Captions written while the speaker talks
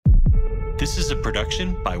This is a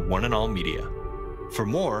production by One and All Media. For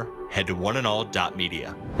more, head to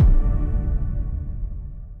oneandall.media.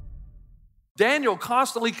 Daniel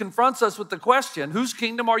constantly confronts us with the question, whose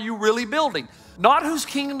kingdom are you really building? Not whose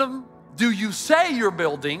kingdom do you say you're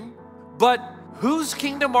building, but whose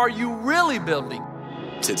kingdom are you really building?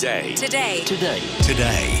 Today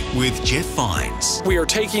with Jeff Vines, we are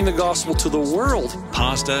taking the gospel to the world.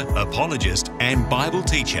 pastor, apologist, and Bible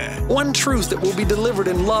teacher. One truth that will be delivered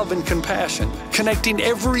in love and compassion, connecting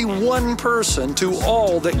every one person to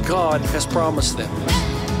all that God has promised them.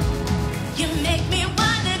 You make me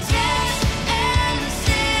wanna dance and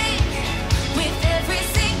sing with every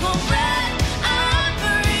single breath I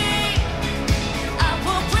breathe. I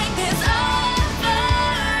will bring this offering.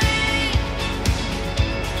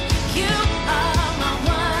 You are my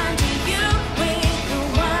wonder, you bring the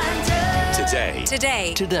wonder.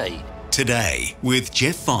 Today with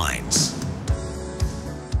Jeff Vines.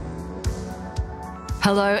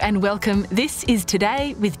 Hello and welcome. This is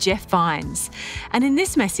Today with Jeff Vines. And in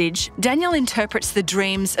this message, Daniel interprets the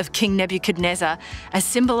dreams of King Nebuchadnezzar as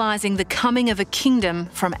symbolising the coming of a kingdom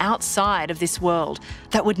from outside of this world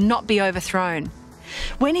that would not be overthrown.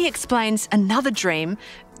 When he explains another dream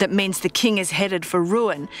that means the king is headed for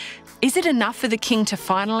ruin, is it enough for the king to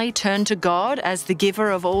finally turn to God as the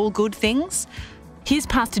giver of all good things? Here's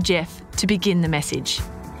Pastor Jeff to begin the message.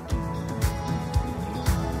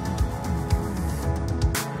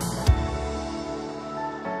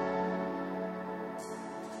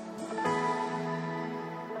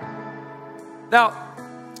 Now,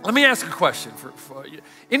 let me ask a question for you.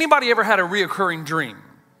 Anybody ever had a reoccurring dream?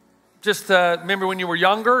 Just remember when you were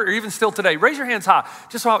younger or even still today? Raise your hands high.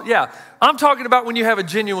 Yeah. I'm talking about when you have a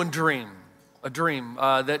genuine dream, a dream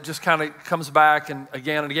that just kind of comes back and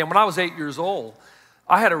again. When I was 8 years old,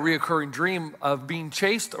 I had a reoccurring dream of being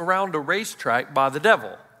chased around a racetrack by the devil.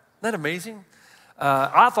 Isn't that amazing?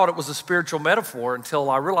 I thought it was a spiritual metaphor until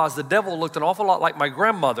I realized the devil looked an awful lot like my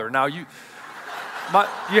grandmother. Now, you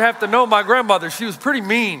have to know my grandmother. She was pretty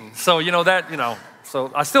mean. So,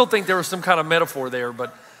 so I still think there was some kind of metaphor there.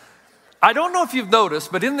 But I don't know if you've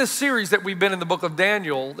noticed, but in this series that we've been in the book of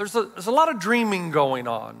Daniel, there's a lot of dreaming going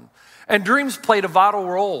on. And dreams played a vital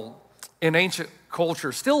role in ancient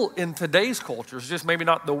culture, still in today's cultures, just maybe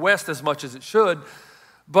not the West as much as it should.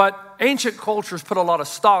 But ancient cultures put a lot of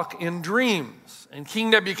stock in dreams. And King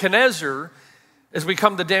Nebuchadnezzar, as we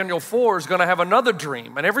come to Daniel 4, is going to have another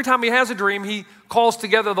dream. And every time he has a dream, he calls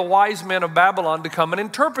together the wise men of Babylon to come and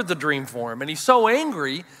interpret the dream for him. And he's so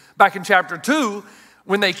angry, back in chapter 2,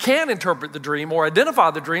 when they can't interpret the dream or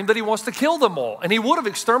identify the dream, that he wants to kill them all. And he would have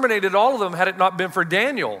exterminated all of them had it not been for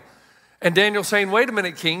Daniel. And Daniel saying, wait a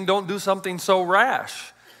minute, king, don't do something so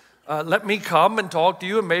rash. Let me come and talk to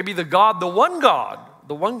you, and maybe the one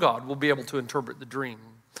God will be able to interpret the dream.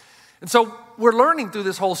 And so we're learning through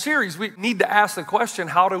this whole series, we need to ask the question,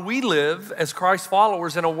 how do we live as Christ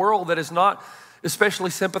followers in a world that is not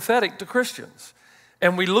especially sympathetic to Christians?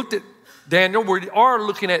 And we looked at Daniel, we are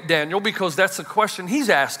looking at Daniel because that's the question he's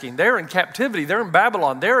asking. They're in captivity, they're in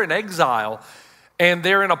Babylon, they're in exile, and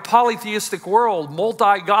they're in a polytheistic world,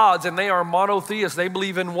 multi-gods, and they are monotheists. They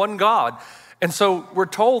believe in one God. And so we're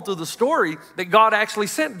told through the story that God actually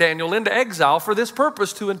sent Daniel into exile for this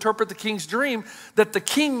purpose, to interpret the king's dream, that the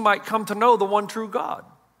king might come to know the one true God.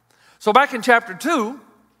 So back in chapter 2,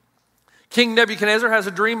 King Nebuchadnezzar has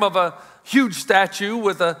a dream of a huge statue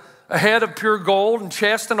with a head of pure gold and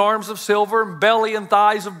chest and arms of silver and belly and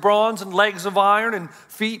thighs of bronze and legs of iron and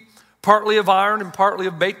feet partly of iron and partly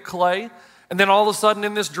of baked clay. And then all of a sudden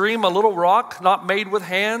in this dream, a little rock not made with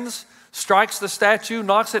hands strikes the statue,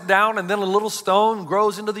 knocks it down, and then a little stone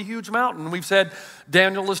grows into the huge mountain. We've said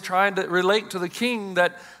Daniel is trying to relate to the king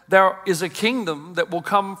that there is a kingdom that will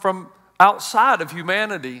come from outside of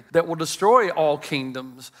humanity that will destroy all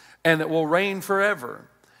kingdoms and that will reign forever.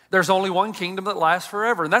 There's only one kingdom that lasts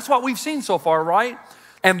forever. And that's what we've seen so far, right?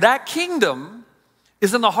 And that kingdom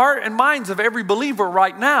is in the heart and minds of every believer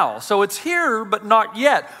right now. So it's here, but not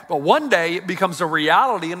yet. But one day it becomes a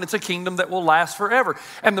reality, and it's a kingdom that will last forever.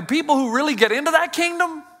 And the people who really get into that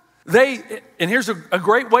kingdom, and here's a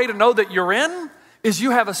great way to know that you're in, is you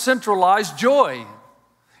have a centralized joy.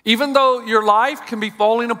 Even though your life can be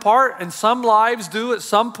falling apart, and some lives do at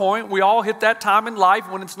some point, we all hit that time in life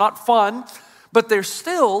when it's not fun, but there's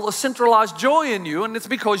still a centralized joy in you, and it's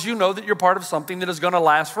because you know that you're part of something that is going to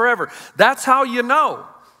last forever. That's how you know.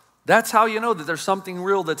 That's how you know that there's something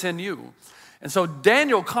real that's in you. And so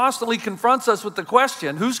Daniel constantly confronts us with the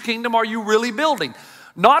question, whose kingdom are you really building?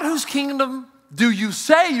 Not whose kingdom do you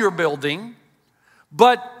say you're building,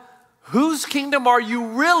 but Whose kingdom are you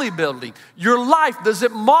really building? Your life, does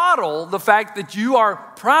it model the fact that you are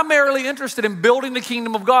primarily interested in building the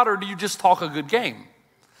kingdom of God, or do you just talk a good game?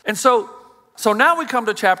 And so now we come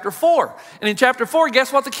to chapter 4. And in chapter 4,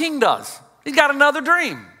 guess what the king does? He's got another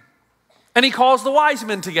dream. And he calls the wise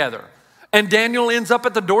men together. And Daniel ends up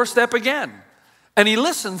at the doorstep again. And he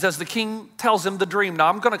listens as the king tells him the dream. Now,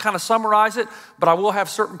 I'm going to kind of summarize it, but I will have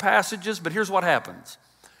certain passages. But here's what happens.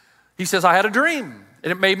 He says, I had a dream,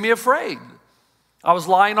 and it made me afraid. I was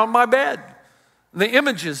lying on my bed. And the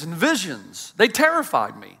images and visions, they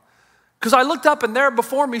terrified me. Because I looked up, and there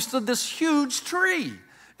before me stood this huge tree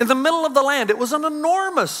in the middle of the land. It was an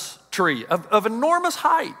enormous tree of enormous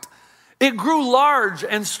height. It grew large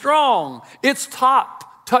and strong. Its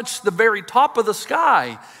top touched the very top of the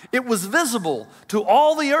sky. It was visible to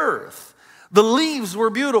all the earth. The leaves were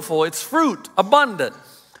beautiful, its fruit abundant.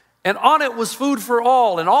 And on it was food for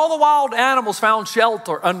all. And all the wild animals found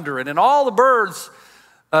shelter under it. And all the birds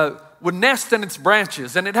would nest in its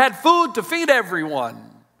branches. And it had food to feed everyone.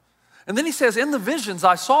 And then he says, in the visions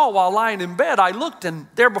I saw while lying in bed, I looked, and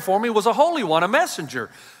there before me was a holy one, a messenger,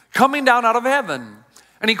 coming down out of heaven.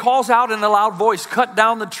 And he calls out in a loud voice, cut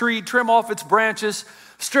down the tree, trim off its branches,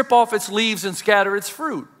 strip off its leaves, and scatter its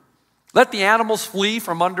fruit. Let the animals flee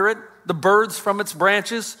from under it, the birds from its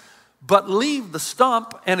branches, but leave the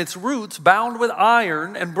stump and its roots bound with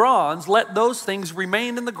iron and bronze. Let those things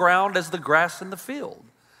remain in the ground as the grass in the field.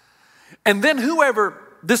 And then whoever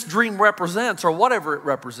this dream represents, or whatever it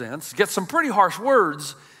represents, gets some pretty harsh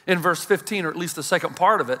words in verse 15, or at least the second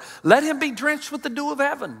part of it. Let him be drenched with the dew of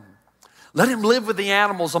heaven. Let him live with the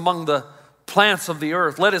animals among the plants of the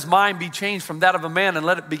earth. Let his mind be changed from that of a man, and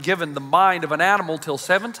let it be given the mind of an animal till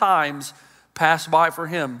 7 times pass by for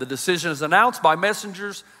him. The decision is announced by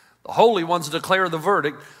messengers. The holy ones declare the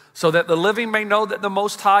verdict, so that the living may know that the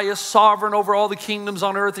Most High is sovereign over all the kingdoms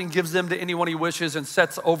on earth, and gives them to anyone he wishes, and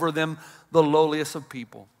sets over them the lowliest of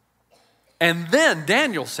people. And then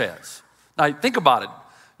Daniel says, now think about it.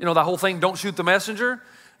 You know, that whole thing, don't shoot the messenger.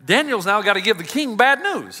 Daniel's now got to give the king bad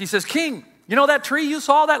news. He says, King, you know that tree you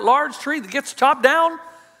saw, that large tree that gets chopped down?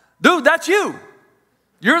 Dude, that's you.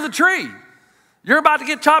 You're the tree. You're about to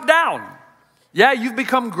get chopped down. Yeah, you've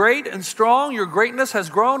become great and strong. Your greatness has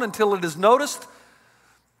grown until it is noticed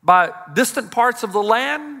by distant parts of the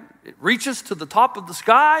land. It reaches to the top of the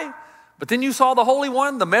sky. But then you saw the Holy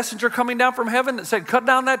One, the messenger coming down from heaven that said, cut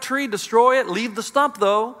down that tree, destroy it, leave the stump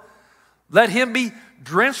though. Let him be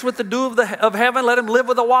drenched with the dew of heaven. Let him live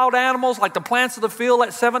with the wild animals like the plants of the field.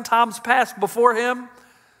 Let 7 times pass before him.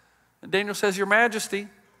 And Daniel says, Your Majesty,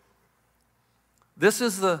 this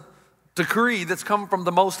is the decree that's come from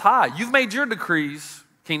the Most High. You've made your decrees,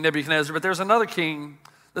 King Nebuchadnezzar, but there's another king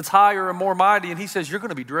that's higher and more mighty, and he says, you're going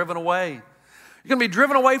to be driven away. You're going to be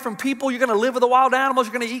driven away from people. You're going to live with the wild animals.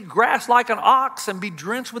 You're going to eat grass like an ox and be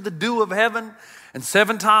drenched with the dew of heaven. And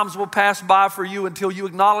 7 times will pass by for you until you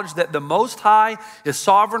acknowledge that the Most High is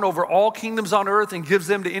sovereign over all kingdoms on earth and gives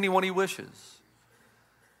them to anyone he wishes.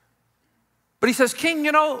 But he says, King,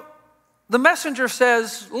 you know, the messenger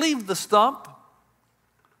says, leave the stump.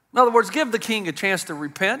 In other words, give the king a chance to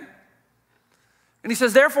repent. And he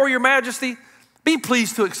says, therefore, Your Majesty, be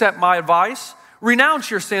pleased to accept my advice. Renounce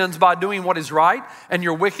your sins by doing what is right, and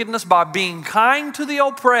your wickedness by being kind to the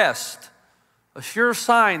oppressed. A sure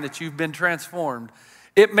sign that you've been transformed.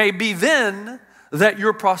 It may be then that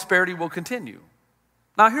your prosperity will continue.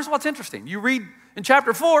 Now, here's what's interesting. You read in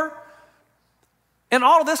chapter 4, and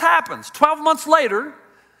all of this happens. 12 months later,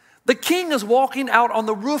 the king is walking out on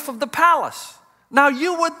the roof of the palace. Now,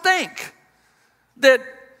 you would think that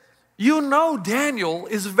Daniel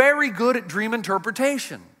is very good at dream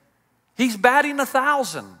interpretation. He's batting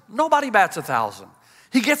 1,000. Nobody bats 1,000.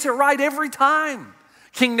 He gets it right every time.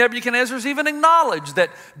 King Nebuchadnezzar's even acknowledged that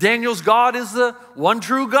Daniel's God is the one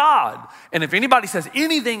true God. And if anybody says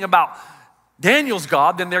anything about Daniel's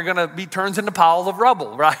God, then they're going to be turned into piles of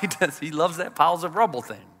rubble, right? He loves that piles of rubble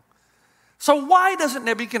thing. So why doesn't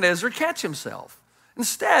Nebuchadnezzar catch himself?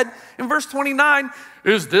 Instead, in verse 29,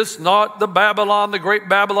 is this not the Babylon, the great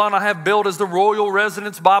Babylon I have built as the royal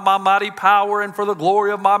residence by my mighty power and for the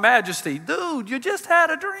glory of my majesty? Dude, you just had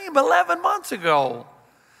a dream 11 months ago.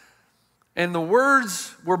 And the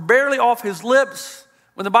words were barely off his lips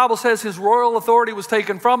when the Bible says his royal authority was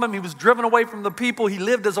taken from him. He was driven away from the people. He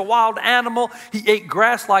lived as a wild animal. He ate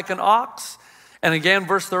grass like an ox. And again,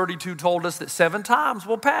 verse 32 told us that 7 times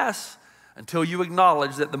will pass until you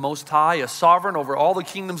acknowledge that the Most High is sovereign over all the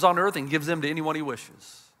kingdoms on earth and gives them to anyone he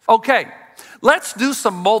wishes. Okay, let's do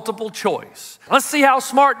some multiple choice. Let's see how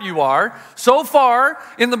smart you are so far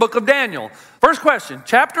in the book of Daniel. First question,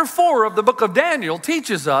 chapter 4 of the book of Daniel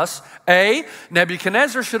teaches us, A,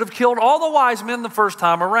 Nebuchadnezzar should have killed all the wise men the first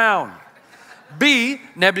time around. B,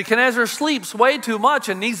 Nebuchadnezzar sleeps way too much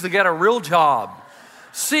and needs to get a real job.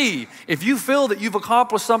 C, if you feel that you've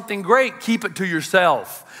accomplished something great, keep it to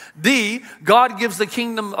yourself. D, God gives the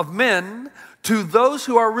kingdom of men to those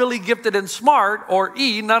who are really gifted and smart. Or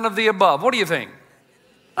E, none of the above. What do you think?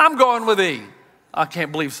 I'm going with E. I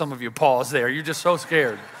can't believe some of you paused there. You're just so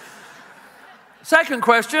scared. Second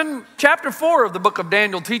question, chapter 4 of the book of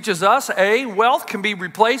Daniel teaches us, A, wealth can be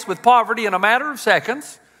replaced with poverty in a matter of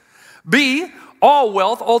seconds. B, all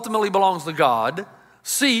wealth ultimately belongs to God.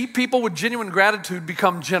 C, people with genuine gratitude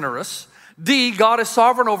become generous. D, God is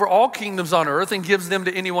sovereign over all kingdoms on earth and gives them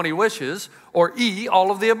to anyone he wishes. Or E, all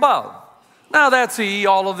of the above. Now that's E,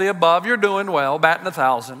 all of the above. You're doing well, batting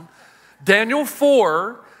 1,000. Daniel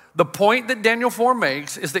 4, the point that Daniel 4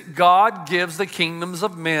 makes is that God gives the kingdoms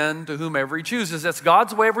of men to whomever he chooses. That's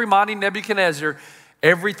God's way of reminding Nebuchadnezzar,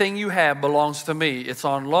 everything you have belongs to me. It's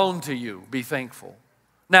on loan to you. Be thankful.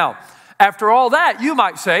 Now, after all that, you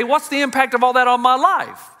might say, what's the impact of all that on my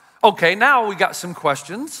life? Okay, now we got some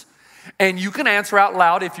questions, and you can answer out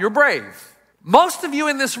loud if you're brave. Most of you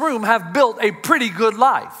in this room have built a pretty good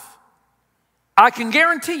life. I can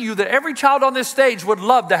guarantee you that every child on this stage would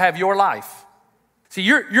love to have your life. See,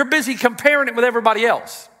 you're busy comparing it with everybody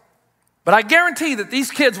else. But I guarantee that these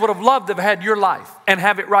kids would have loved to have had your life and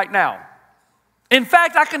have it right now. In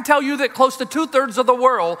fact, I can tell you that close to 2/3 of the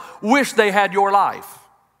world wish they had your life.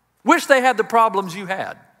 Wish they had the problems you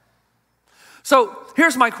had. So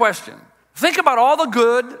here's my question. Think about all the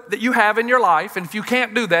good that you have in your life, and if you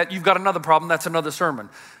can't do that, you've got another problem. That's another sermon.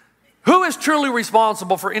 Who is truly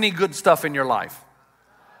responsible for any good stuff in your life?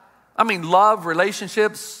 I mean, love,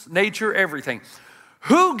 relationships, nature, everything.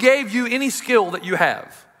 Who gave you any skill that you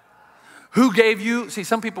have? Who gave you, see,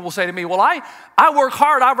 some people will say to me, well, I work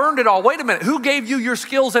hard, I've earned it all. Wait a minute, who gave you your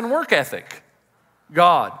skills and work ethic?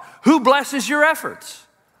 God. Who blesses your efforts?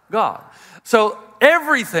 God. So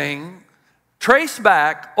everything traced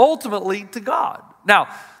back ultimately to God. Now,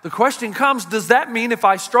 the question comes, does that mean if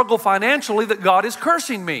I struggle financially that God is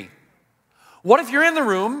cursing me? What if you're in the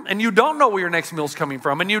room and you don't know where your next meal's coming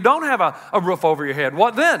from and you don't have a roof over your head?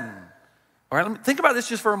 What then? All right, let me think about this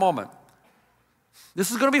just for a moment.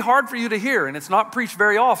 This is going to be hard for you to hear, and it's not preached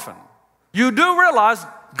very often. You do realize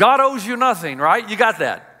God owes you nothing, right? You got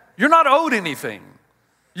that. You're not owed anything.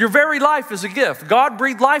 Your very life is a gift. God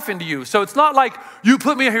breathed life into you. So it's not like you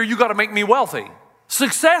put me here, you got to make me wealthy.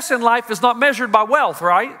 Success in life is not measured by wealth,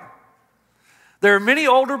 right? There are many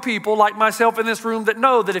older people like myself in this room that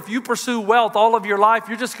know that if you pursue wealth all of your life,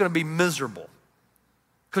 you're just going to be miserable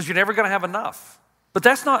because you're never going to have enough. But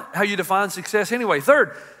that's not how you define success anyway.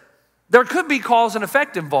 Third, there could be cause and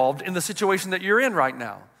effect involved in the situation that you're in right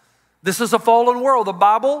now. This is a fallen world. The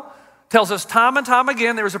Bible tells us time and time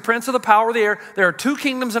again, there is a prince of the power of the air. There are two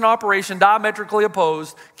kingdoms in operation, diametrically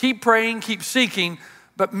opposed. Keep praying, keep seeking.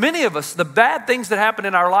 But many of us, the bad things that happen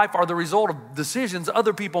in our life are the result of decisions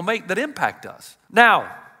other people make that impact us.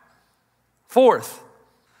 Now, fourth,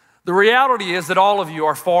 the reality is that all of you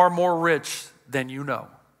are far more rich than you know.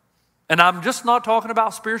 And I'm just not talking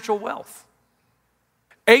about spiritual wealth.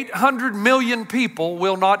 800 million people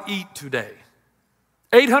will not eat today.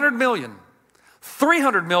 800 million.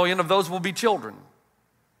 300 million of those will be children.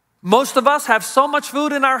 Most of us have so much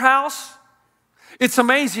food in our house. It's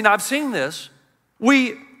amazing. I've seen this.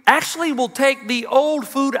 We actually will take the old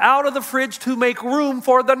food out of the fridge to make room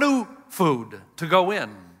for the new food to go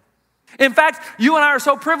in. In fact, you and I are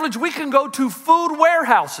so privileged, we can go to food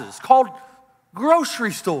warehouses called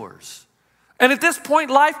grocery stores. And at this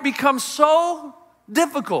point, life becomes so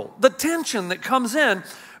difficult, the tension that comes in,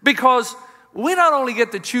 because we not only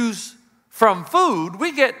get to choose from food,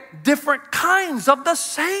 we get different kinds of the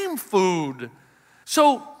same food.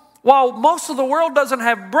 So while most of the world doesn't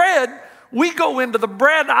have bread, we go into the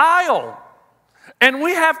bread aisle and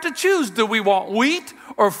we have to choose. Do we want wheat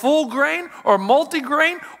or full grain or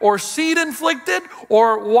multigrain or seed inflicted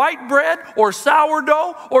or white bread or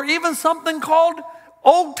sourdough or even something called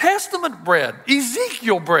Old Testament bread,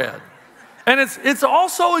 Ezekiel bread? And it's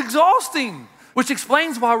also exhausting, which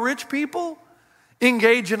explains why rich people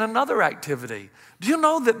engage in another activity. Do you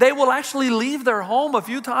know that they will actually leave their home a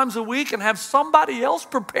few times a week and have somebody else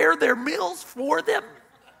prepare their meals for them?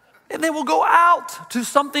 And they will go out to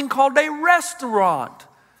something called a restaurant.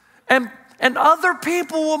 And other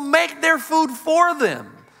people will make their food for them.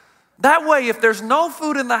 That way, if there's no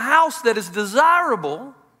food in the house that is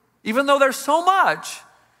desirable, even though there's so much,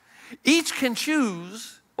 each can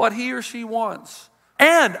choose what he or she wants.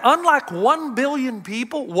 And unlike 1 billion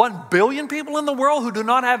people in the world who do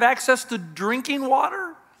not have access to drinking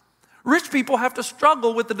water, rich people have to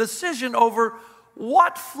struggle with the decision over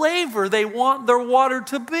what flavor they want their water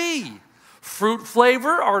to be. Fruit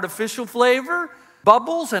flavor, artificial flavor,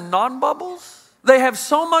 bubbles and non-bubbles. They have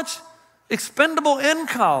so much expendable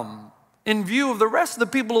income in view of the rest of the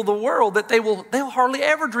people of the world that they'll hardly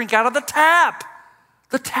ever drink out of the tap.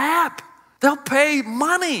 The tap. They'll pay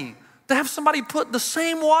money to have somebody put the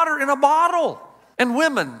same water in a bottle. And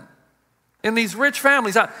women in these rich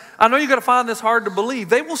families, I know you're going to find this hard to believe.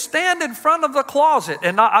 They will stand in front of the closet,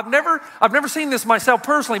 and I've never seen this myself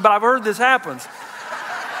personally, but I've heard this happens.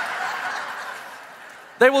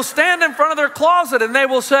 They will stand in front of their closet and they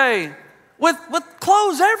will say, with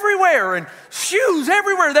clothes everywhere and shoes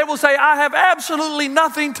everywhere, they will say, I have absolutely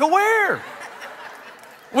nothing to wear.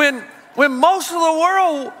 When most of the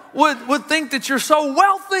world would think that you're so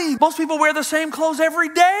wealthy, most people wear the same clothes every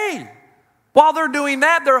day. While they're doing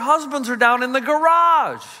that, their husbands are down in the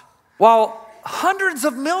garage. While hundreds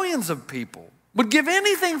of millions of people would give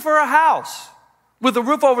anything for a house with a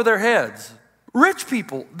roof over their heads. Rich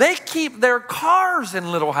people, they keep their cars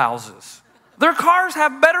in little houses. Their cars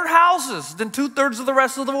have better houses than 2/3 of the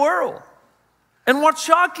rest of the world. And what's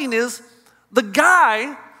shocking is the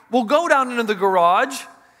guy will go down into the garage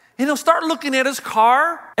and he'll start looking at his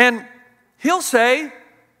car and he'll say,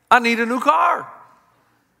 I need a new car.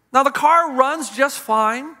 Now the car runs just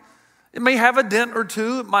fine. It may have a dent or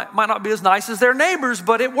two. It might not be as nice as their neighbors,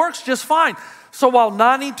 but it works just fine. So while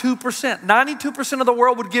 92% of the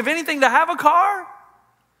world would give anything to have a car,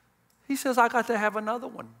 he says, I got to have another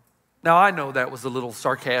one. Now I know that was a little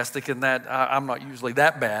sarcastic and that I'm not usually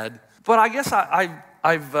that bad, but I guess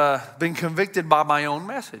I've been convicted by my own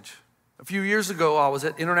message. A few years ago, I was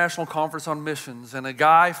at International Conference on Missions, and a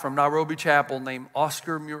guy from Nairobi Chapel named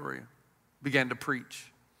Oscar Murray began to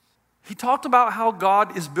preach. He talked about how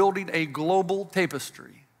God is building a global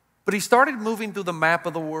tapestry, but he started moving through the map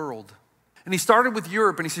of the world. And he started with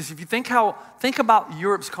Europe, and he says, if you think about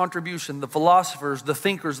Europe's contribution, the philosophers, the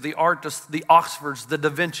thinkers, the artists, the Oxfords, the Da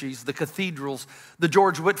Vinci's, the cathedrals, the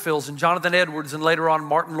George Whitfields and Jonathan Edwards, and later on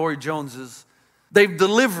Martin Lloyd-Joneses. They've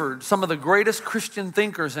delivered some of the greatest Christian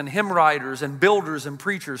thinkers and hymn writers and builders and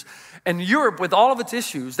preachers. And Europe, with all of its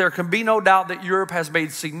issues, there can be no doubt that Europe has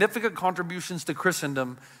made significant contributions to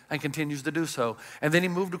Christendom and continues to do so. And then he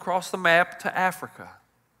moved across the map to Africa.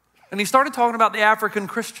 And he started talking about the African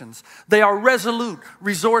Christians. They are resolute,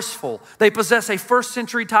 resourceful. They possess a first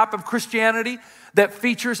century type of Christianity that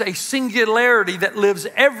features a singularity that lives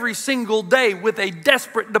every single day with a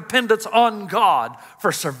desperate dependence on God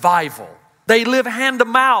for survival. They live hand to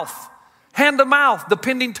mouth,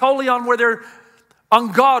 depending totally on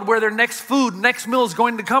on God, where their next food, next meal is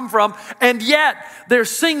going to come from. And yet they're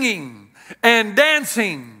singing and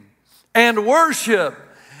dancing and worship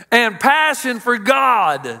and passion for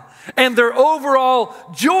God. And their overall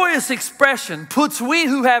joyous expression puts we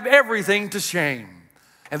who have everything to shame.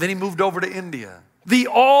 And then he moved over to India. The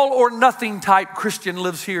all or nothing type Christian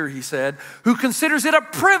lives here, he said, who considers it a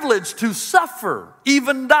privilege to suffer,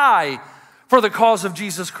 even die, for the cause of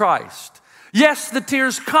Jesus Christ. Yes, the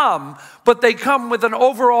tears come, but they come with an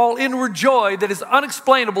overall inward joy that is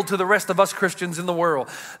unexplainable to the rest of us Christians in the world.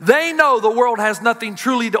 They know the world has nothing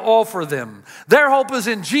truly to offer them. Their hope is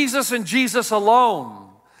in Jesus and Jesus alone.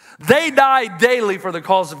 They die daily for the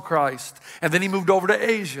cause of Christ. And then he moved over to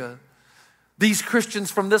Asia. These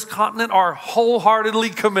Christians from this continent are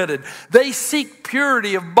wholeheartedly committed. They seek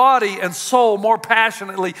purity of body and soul more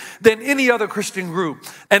passionately than any other Christian group.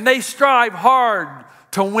 And they strive hard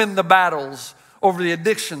to win the battles over the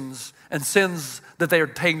addictions and sins that they are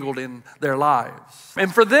tangled in their lives.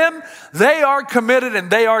 And for them, they are committed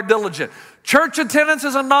and they are diligent. Church attendance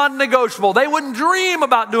is a non-negotiable. They wouldn't dream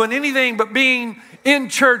about doing anything but being in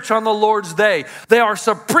church on the Lord's day. They are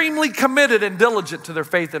supremely committed and diligent to their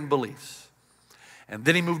faith and beliefs. And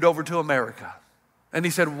then he moved over to America. And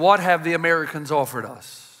he said, what have the Americans offered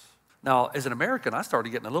us? Now, as an American, I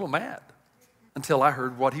started getting a little mad until I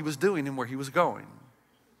heard what he was doing and where he was going.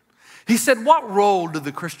 He said, what role do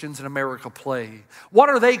the Christians in America play? What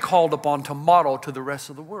are they called upon to model to the rest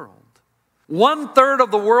of the world? 1/3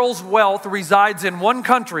 of the world's wealth resides in one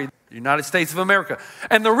country, the United States of America.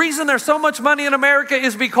 And the reason there's so much money in America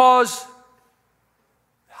is because,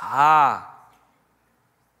 God.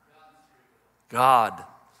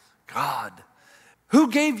 Who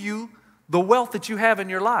gave you the wealth that you have in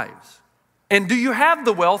your lives? And do you have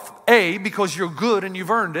the wealth, A, because you're good and you've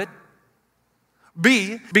earned it,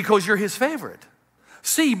 B, because you're his favorite,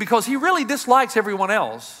 C, because he really dislikes everyone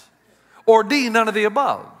else, or D, none of the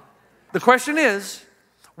above? The question is,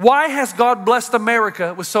 Why has God blessed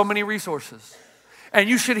America with so many resources? And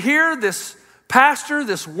you should hear this pastor,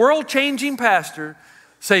 this world-changing pastor,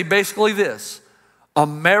 say basically this: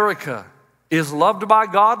 America is loved by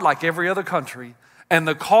God like every other country, and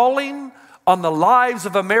the calling on the lives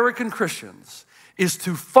of American Christians is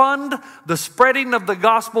to fund the spreading of the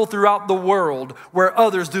gospel throughout the world where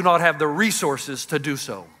others do not have the resources to do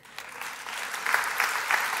so.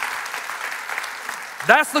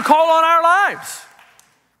 That's the call on our lives.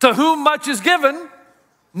 To whom much is given,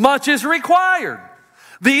 much is required.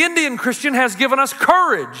 The Indian Christian has given us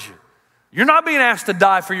courage. You're not being asked to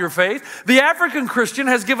die for your faith. The African Christian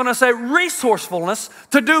has given us a resourcefulness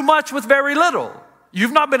to do much with very little.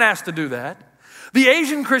 You've not been asked to do that. The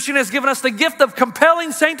Asian Christian has given us the gift of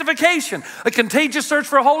compelling sanctification, a contagious search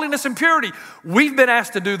for holiness and purity. We've been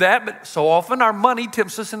asked to do that, but so often our money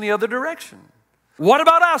tempts us in the other direction. What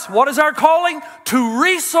about us? What is our calling? To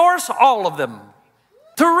resource all of them.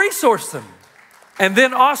 To resource them. And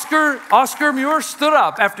then Oscar Muir stood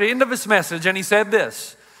up after the end of his message and he said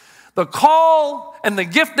this: the call and the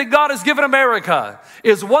gift that God has given America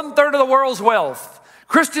is 1/3 of the world's wealth.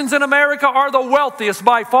 Christians in America are the wealthiest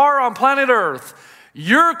by far on planet Earth.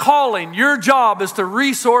 Your calling, your job is to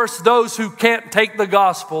resource those who can't take the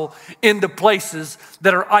gospel into places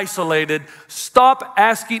that are isolated. Stop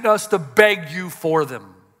asking us to beg you for them.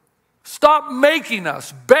 Stop making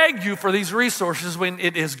us beg you for these resources when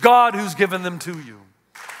it is God who's given them to you.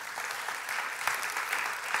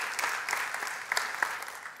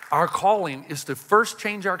 Our calling is to first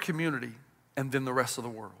change our community and then the rest of the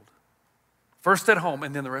world. First at home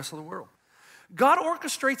and then the rest of the world. God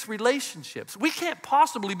orchestrates relationships. We can't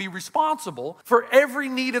possibly be responsible for every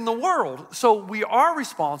need in the world. So we are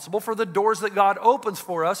responsible for the doors that God opens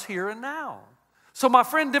for us here and now. So my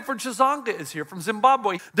friend Denver Chizanga is here from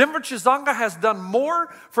Zimbabwe. Denver Chizanga has done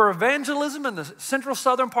more for evangelism in the central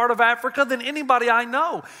southern part of Africa than anybody I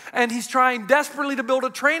know. And he's trying desperately to build a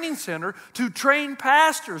training center to train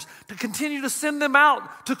pastors, to continue to send them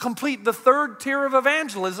out to complete the third tier of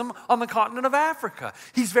evangelism on the continent of Africa.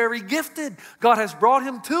 He's very gifted. God has brought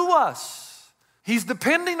him to us. He's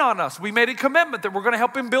depending on us. We made a commitment that we're going to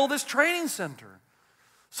help him build this training center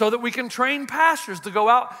so that we can train pastors to go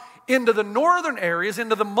out into the northern areas,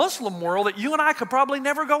 into the Muslim world that you and I could probably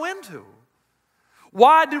never go into.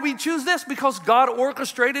 Why did we choose this? Because God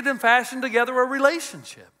orchestrated and fashioned together a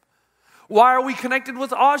relationship. Why are we connected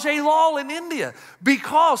with Ajay Lal in India?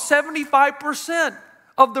 Because 75%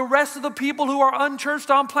 of the rest of the people who are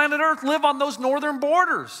unchurched on planet Earth live on those northern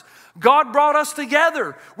borders. God brought us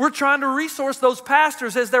together. We're trying to resource those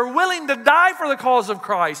pastors as they're willing to die for the cause of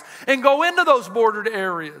Christ and go into those bordered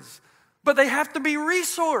areas. But they have to be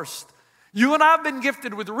resourced. You and I have been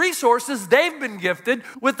gifted with resources. They've been gifted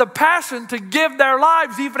with the passion to give their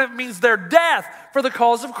lives, even if it means their death, for the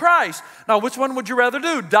cause of Christ. Now, which one would you rather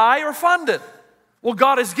do, die or fund it? Well,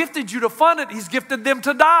 God has gifted you to fund it. He's gifted them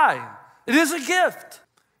to die. It is a gift.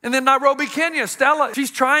 And then Nairobi, Kenya, Stella,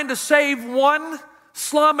 she's trying to save one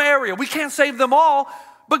slum area. We can't save them all,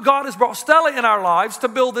 but God has brought Stella in our lives to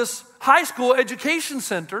build this high school education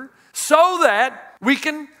center so that we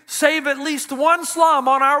can save at least one slum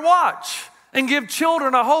on our watch and give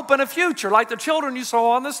children a hope and a future, like the children you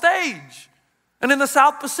saw on the stage. And in the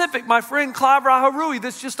South Pacific, my friend Clive Raharui,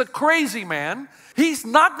 that's just a crazy man. He's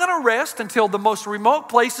not going to rest until the most remote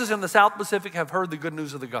places in the South Pacific have heard the good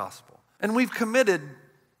news of the gospel. And we've committed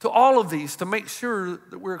to all of these to make sure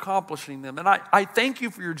that we're accomplishing them. And I thank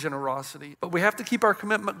you for your generosity, but we have to keep our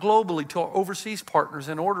commitment globally to our overseas partners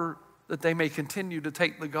in order that they may continue to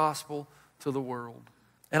take the gospel to the world.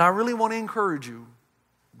 And I really want to encourage you,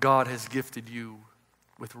 God has gifted you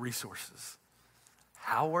with resources.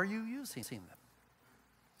 How are you using them?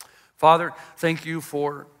 Father, thank you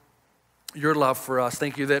for your love for us.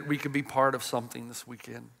 Thank you that we could be part of something this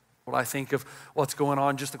weekend. When I think of what's going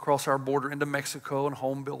on just across our border into Mexico and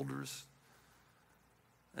Home Builders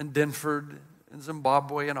and Denford and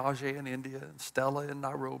Zimbabwe and Ajay in India and Stella in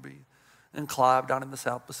Nairobi and Clive down in the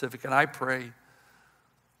South Pacific. And I pray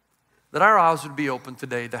that our eyes would be open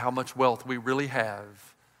today to how much wealth we really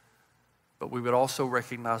have, but we would also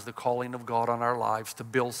recognize the calling of God on our lives to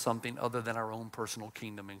build something other than our own personal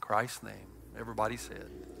kingdom. In Christ's name, everybody said,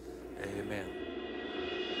 amen.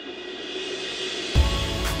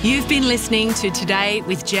 You've been listening to Today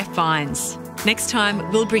with Jeff Vines. Next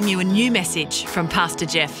time, we'll bring you a new message from Pastor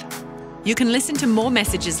Jeff. You can listen to more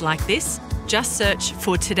messages like this. Just search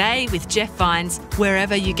for Today with Jeff Vines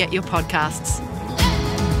wherever you get your podcasts.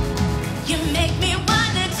 You make me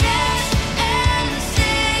breath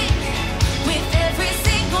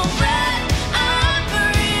I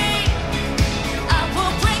breathe. I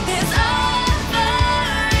will bring this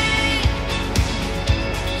offering.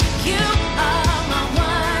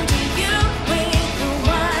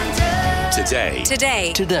 Today.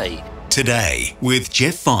 Today with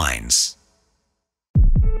Jeff Vines.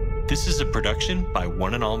 This is a production by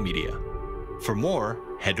One and All Media. For more,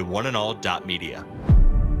 head to oneandall.media.